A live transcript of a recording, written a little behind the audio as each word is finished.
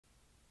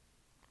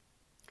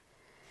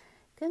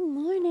Good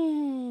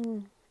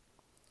morning.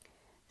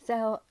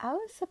 So I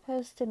was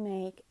supposed to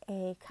make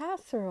a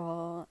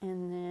casserole,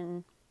 and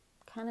then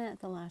kind of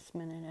at the last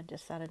minute I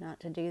decided not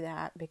to do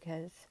that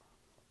because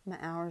my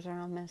hours are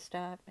all messed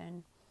up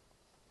and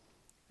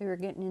we were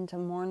getting into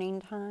morning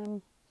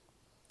time.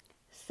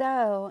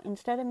 So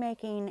instead of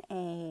making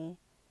a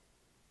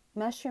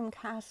mushroom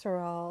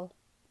casserole,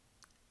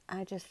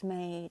 I just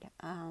made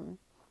a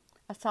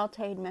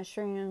sauteed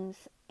mushrooms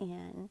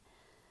and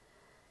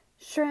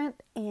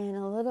shrimp and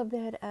a little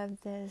bit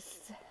of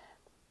this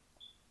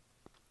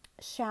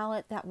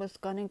shallot that was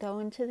going to go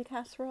into the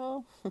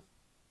casserole.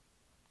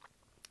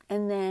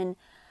 And then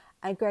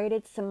I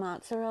grated some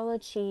mozzarella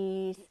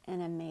cheese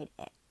and I made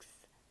eggs.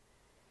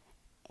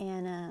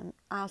 And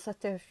I also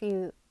threw a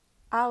few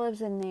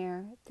olives in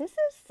there. This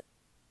is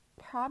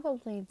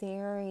probably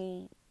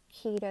very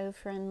keto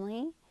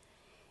friendly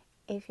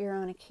if you're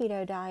on a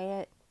keto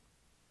diet.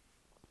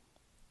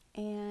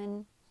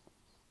 And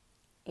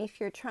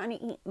if you're trying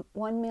to eat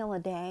one meal a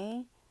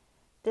day,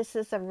 this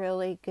is a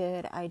really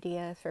good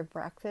idea for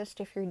breakfast.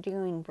 If you're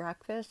doing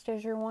breakfast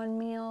as your one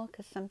meal,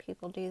 because some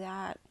people do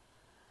that.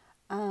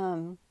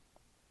 I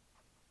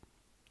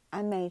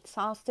made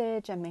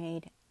sausage, I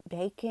made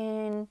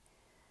bacon.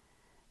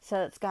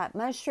 So it's got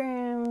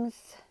mushrooms,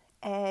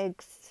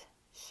 eggs,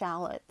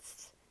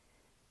 shallots,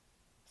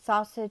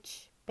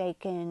 sausage,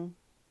 bacon.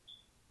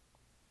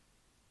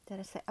 Did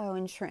I say? Oh,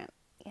 and shrimp.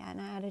 Yeah, and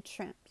I added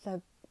shrimp.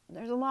 So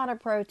there's a lot of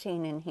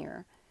protein in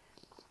here.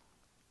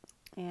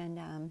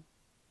 And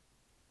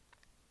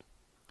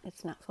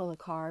it's not full of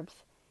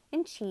carbs.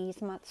 And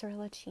cheese,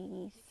 mozzarella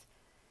cheese.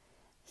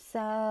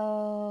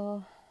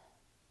 So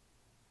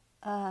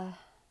I'm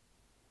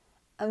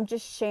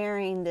just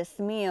sharing this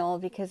meal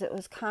because it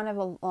was kind of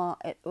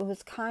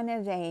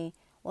a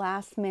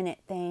last minute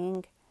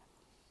thing,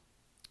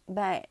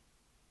 but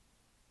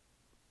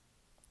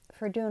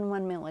for doing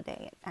one meal a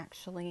day, it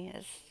actually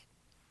is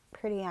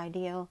pretty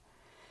ideal.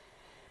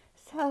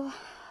 So,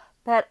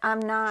 but I'm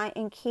not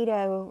in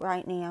keto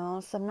right now,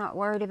 so I'm not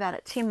worried about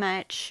it too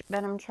much,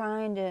 but I'm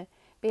trying to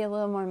be a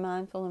little more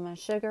mindful of my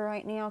sugar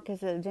right now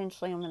because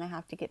eventually I'm going to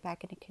have to get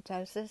back into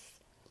ketosis.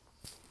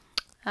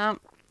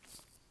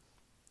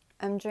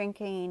 I'm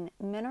drinking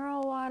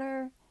mineral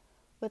water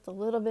with a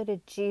little bit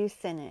of juice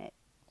in it.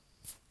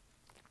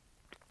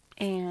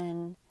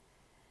 And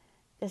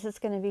this is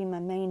going to be my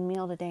main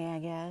meal today, I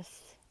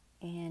guess.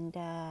 And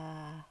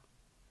I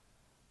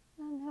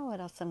don't know what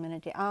else I'm going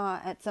to do.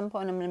 At some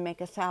point I'm going to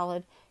make a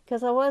salad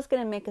because I was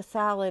going to make a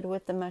salad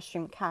with the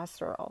mushroom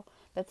casserole.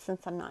 But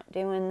since I'm not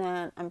doing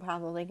that, I'm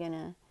probably going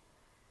to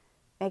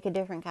make a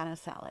different kind of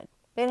salad.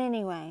 But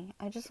anyway,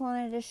 I just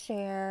wanted to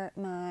share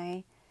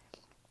my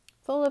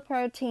full of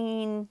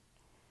protein,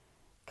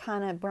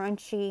 kind of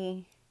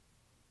brunchy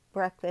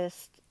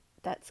breakfast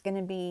that's going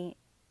to be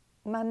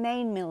my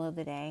main meal of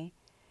the day.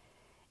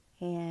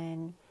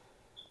 And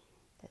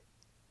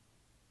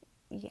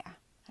yeah,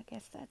 I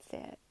guess that's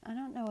it. I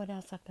don't know what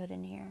else I put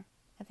in here.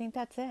 I think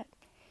that's it.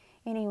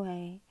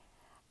 Anyway,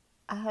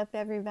 I hope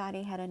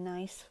everybody had a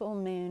nice full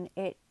moon.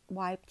 It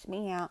wiped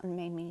me out and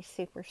made me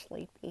super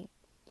sleepy.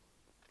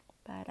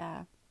 But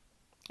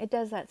it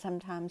does that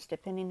sometimes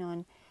depending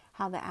on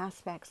how the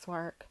aspects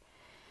work.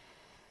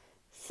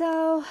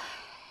 So,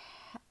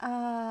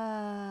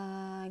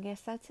 I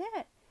guess that's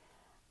it.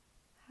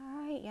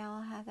 All right,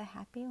 y'all have a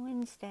happy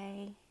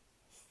Wednesday.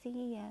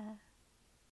 See ya.